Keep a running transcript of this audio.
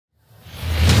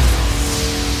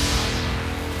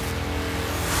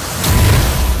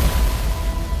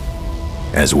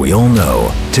As we all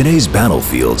know, today's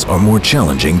battlefields are more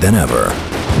challenging than ever.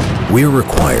 We are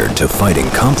required to fight in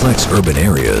complex urban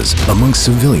areas amongst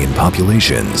civilian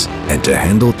populations and to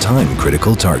handle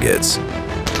time-critical targets.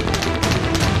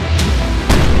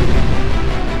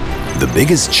 The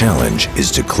biggest challenge is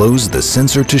to close the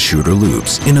sensor-to-shooter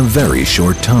loops in a very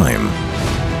short time,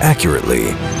 accurately,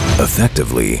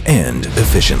 effectively, and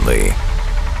efficiently.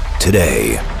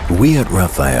 Today, we at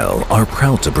Rafael are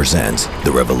proud to present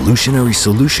the revolutionary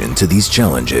solution to these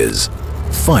challenges,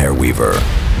 WEAVER,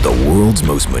 the world's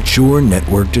most mature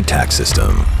networked attack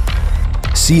system.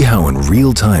 See how in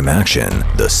real-time action,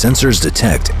 the sensors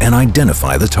detect and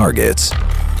identify the targets.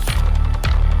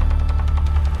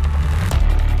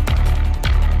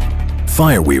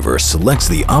 WEAVER selects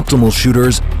the optimal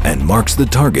shooters and marks the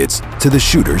targets to the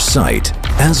shooter's site.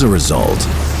 As a result,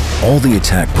 all the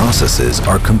attack processes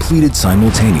are completed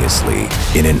simultaneously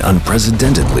in an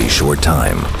unprecedentedly short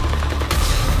time.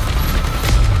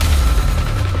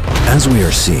 As we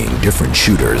are seeing different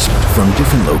shooters from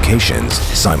different locations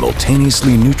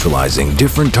simultaneously neutralizing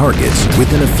different targets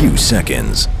within a few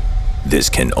seconds, this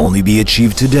can only be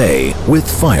achieved today with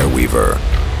WEAVER.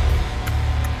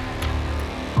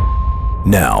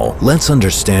 Now, let's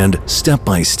understand step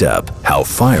by step how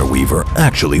WEAVER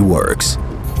actually works.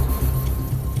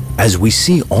 As we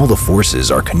see, all the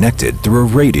forces are connected through a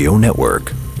radio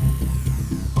network.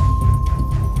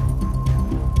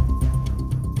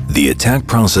 The attack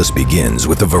process begins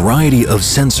with a variety of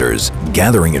sensors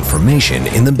gathering information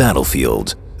in the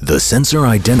battlefield. The sensor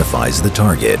identifies the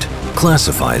target,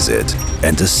 classifies it,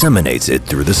 and disseminates it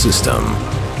through the system.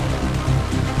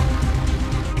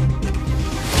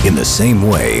 In the same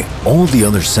way, all the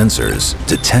other sensors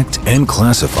detect and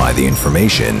classify the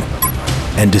information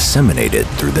and disseminate it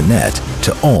through the net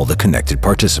to all the connected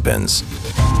participants.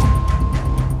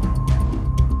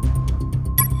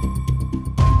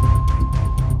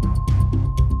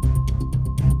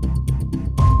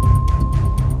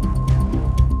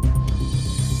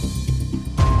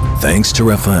 Thanks to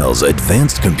Rafael's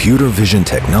advanced computer vision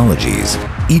technologies,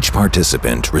 each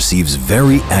participant receives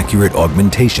very accurate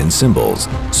augmentation symbols,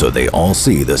 so they all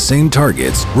see the same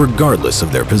targets regardless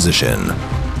of their position.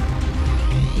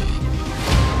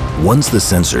 Once the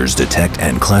sensors detect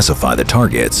and classify the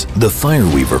targets, the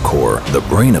WEAVER core, the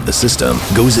brain of the system,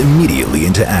 goes immediately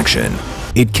into action.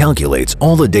 It calculates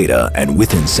all the data and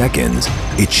within seconds,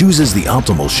 it chooses the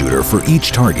optimal shooter for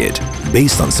each target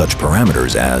based on such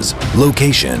parameters as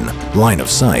location, line of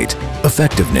sight,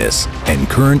 effectiveness, and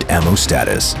current ammo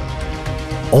status.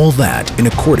 All that in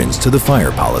accordance to the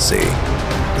fire policy.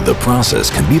 The process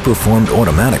can be performed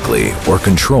automatically or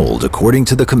controlled according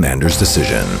to the commander's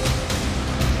decision.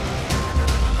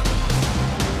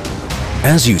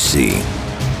 As you see,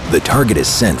 the target is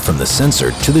sent from the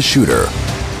sensor to the shooter,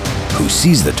 who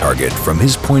sees the target from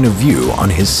his point of view on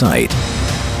his sight.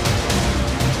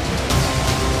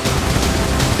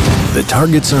 The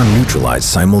targets are neutralized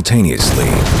simultaneously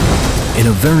in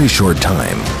a very short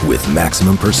time with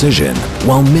maximum precision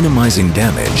while minimizing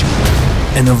damage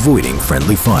and avoiding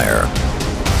friendly fire.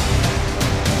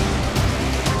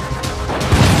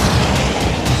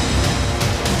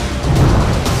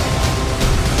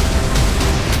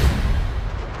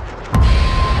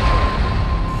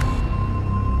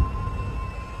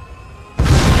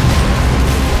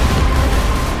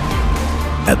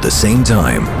 At the same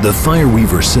time, the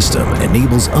WEAVER system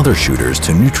enables other shooters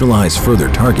to neutralize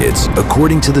further targets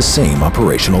according to the same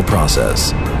operational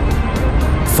process.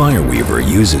 WEAVER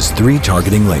uses 3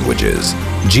 targeting languages: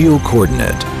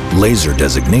 geo-coordinate, laser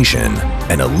designation,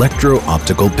 and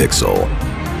electro-optical pixel.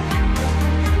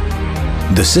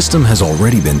 The system has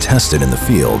already been tested in the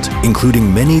field,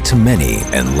 including many-to-many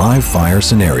and live fire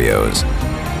scenarios.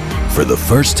 For the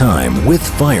first time with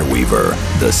WEAVER,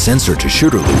 the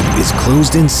sensor-to-shooter loop is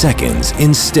closed in seconds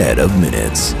instead of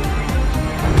minutes.